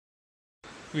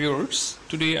viewers,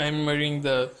 today I'm measuring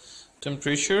the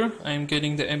temperature. I'm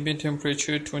getting the ambient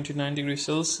temperature 29 degrees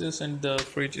Celsius and the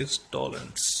fridge is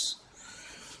dawlance.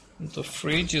 The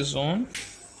fridge is on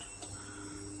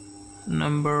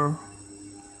number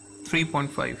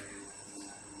 3.5.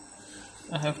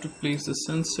 I have to place the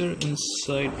sensor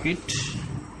inside it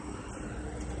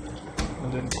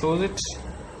and then close it.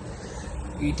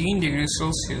 18 degrees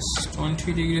Celsius,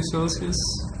 20 degrees Celsius,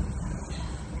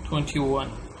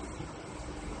 21,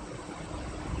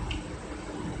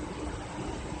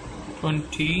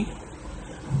 20.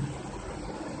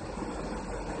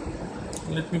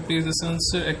 Let me place the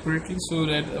sensor accurately so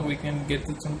that we can get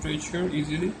the temperature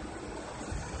easily.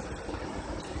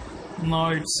 Now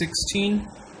it's 16,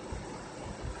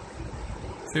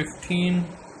 15,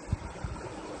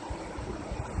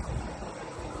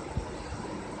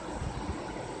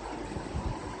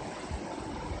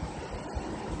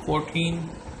 14.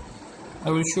 I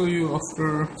will show you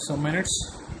after some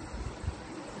minutes.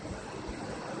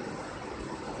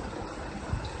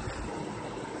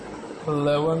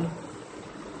 11,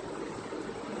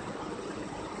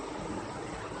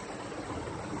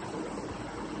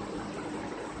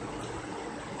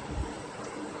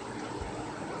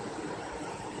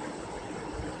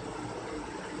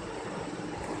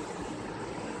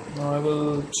 'Now I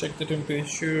will check the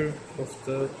temperature of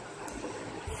the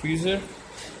freezer.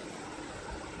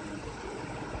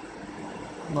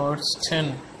 Now it's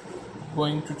 10,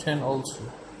 going to 10 also.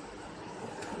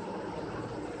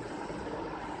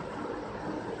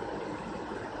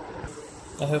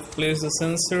 I have placed the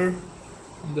sensor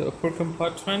in the upper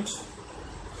compartment.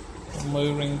 I'm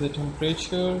measuring the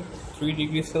temperature 3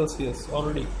 degrees Celsius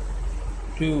already.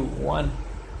 2, 1,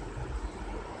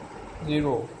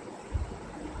 0,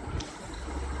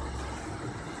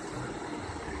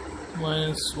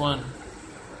 -1.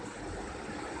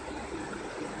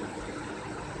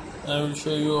 I will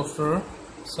show you after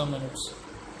some minutes.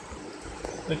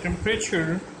 The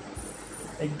temperature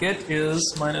I get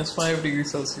is -5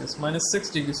 degrees Celsius, -6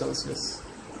 degrees Celsius.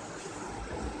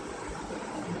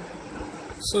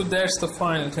 So that's the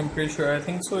final temperature. I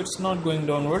think so. It's not going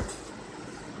downward.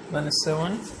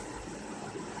 -7,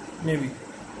 maybe.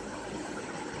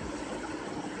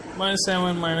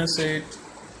 -7, -8.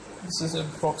 This is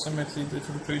approximately the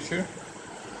temperature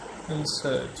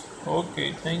inside.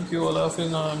 Okay, thank you. Allah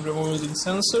Hafiz. Now I'm removing the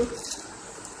sensor.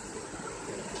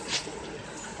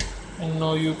 And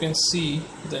now you can see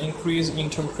the increase in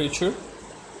temperature.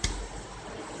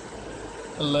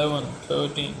 11,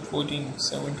 13, 14,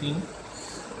 17.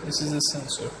 This is the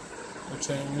sensor which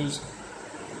I am using.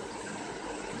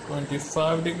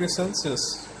 25 degrees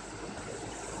Celsius.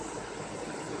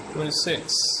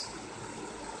 26.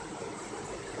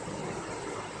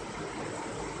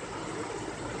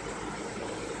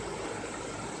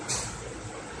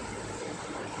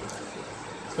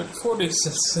 34 degrees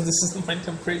Celsius. This is my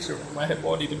temperature, my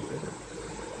body temperature.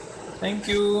 Thank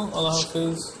you. Allah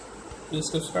Hafiz. Please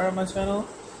subscribe my channel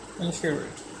and share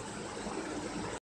it.